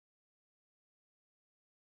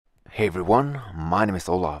Hey everyone, my name is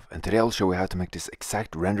Olaf and today I'll show you how to make this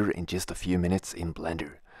exact render in just a few minutes in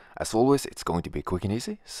Blender. As always, it's going to be quick and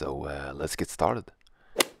easy, so let's get started.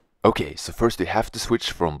 Okay, so first you have to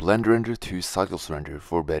switch from Blender Render to Cycles Render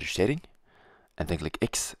for better shading. And then click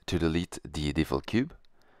X to delete the default cube.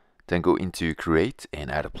 Then go into Create and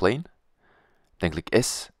add a plane. Then click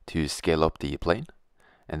S to scale up the plane.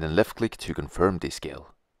 And then left click to confirm the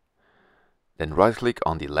scale. Then right click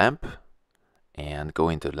on the lamp and go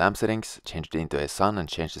into lamp settings, change it into a sun and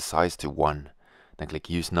change the size to 1. Then click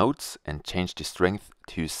use nodes and change the strength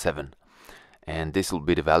to 7. And this will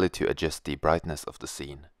be the value to adjust the brightness of the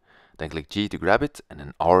scene. Then click G to grab it and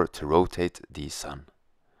then R to rotate the sun.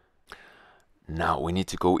 Now we need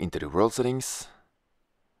to go into the world settings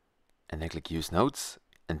and then click use nodes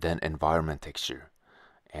and then environment texture.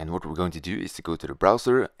 And what we're going to do is to go to the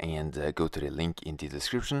browser and go to the link in the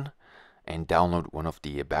description and download one of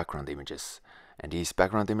the background images. And these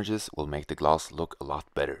background images will make the glass look a lot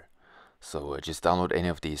better. So just download any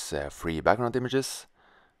of these free background images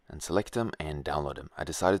and select them and download them. I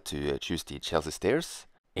decided to choose the Chelsea Stairs,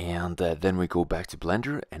 and then we go back to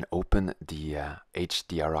Blender and open the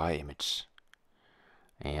HDRI image.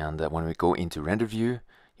 And when we go into render view,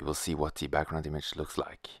 you will see what the background image looks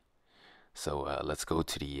like. So let's go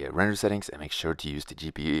to the render settings and make sure to use the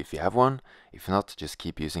GPU if you have one. If not, just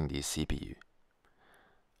keep using the CPU.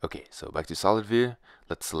 Okay, so back to solid view.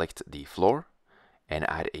 Let's select the floor and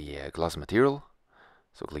add a glossy material.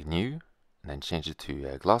 So click new and then change it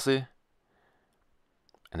to glossy.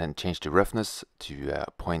 And then change the roughness to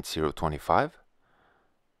 0.025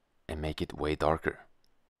 and make it way darker.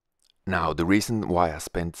 Now, the reason why I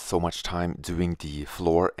spent so much time doing the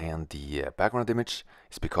floor and the background image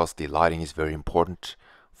is because the lighting is very important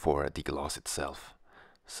for the glass itself.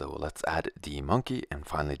 So let's add the monkey and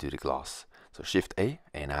finally do the glass. So Shift+A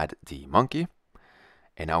and add the monkey.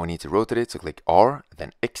 And now we need to rotate it, so click R,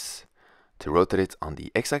 then X to rotate it on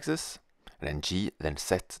the X-axis, and then G, then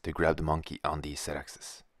Z to grab the monkey on the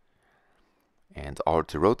Z-axis. And R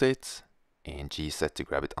to rotate, and G, Z to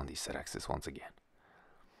grab it on the Z-axis once again.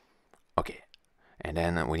 Okay, and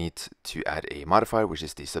then we need to add a modifier, which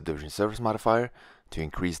is the subdivision surface modifier, to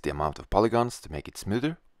increase the amount of polygons to make it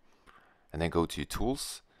smoother. And then go to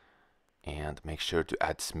Tools, and make sure to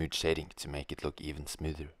add smooth shading to make it look even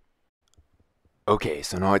smoother. Okay,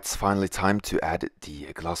 so now it's finally time to add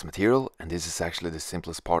the glass material, and this is actually the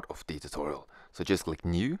simplest part of the tutorial. So just click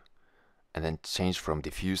New, and then change from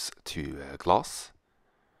diffuse to glass,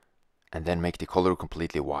 and then make the color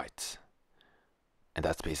completely white. And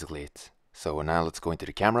that's basically it. So now let's go into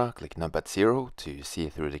the camera, click Numpad 0 to see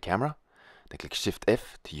through the camera, then click Shift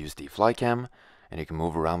F to use the fly cam, and you can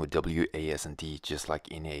move around with W, A, S and D just like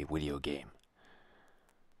in a video game.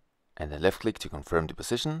 And then left click to confirm the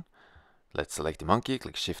position. Let's select the monkey,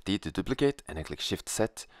 click Shift D to duplicate, and then click Shift Z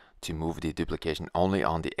to move the duplication only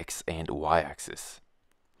on the X and Y axis.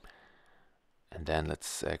 And then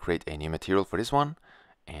let's create a new material for this one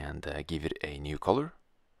and give it a new color.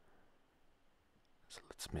 So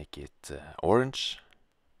let's make it orange.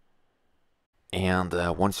 And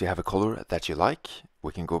once you have a color that you like,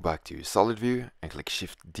 we can go back to solid view and click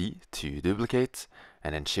Shift D to duplicate,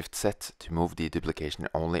 and then Shift Z to move the duplication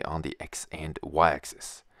only on the X and Y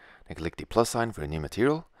axis. Then click the plus sign for a new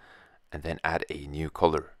material and then add a new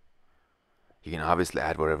color. You can obviously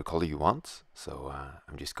add whatever color you want, so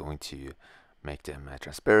I'm just going to make them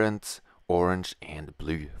transparent, orange and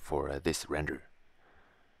blue for this render.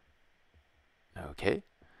 Okay.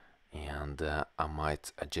 And I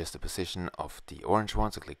might adjust the position of the orange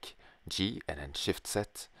one, so click G and then Shift Z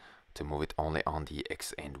to move it only on the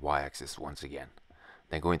X and Y axis once again.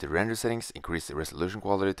 Then go into render settings, increase the resolution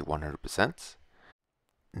quality to 100%.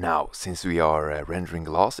 Now, since we are rendering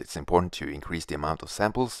glass, it's important to increase the amount of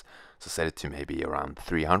samples, so set it to maybe around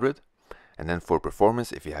 300. And then for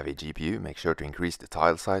performance, if you have a GPU, make sure to increase the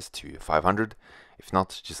tile size to 500. If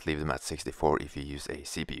not, just leave them at 64 if you use a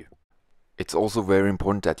CPU. It's also very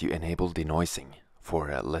important that you enable denoising for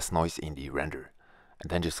less noise in the render. And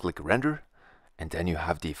then just click render, and then you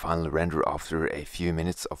have the final render after a few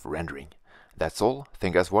minutes of rendering. That's all.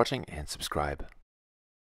 Thank you guys for watching and subscribe.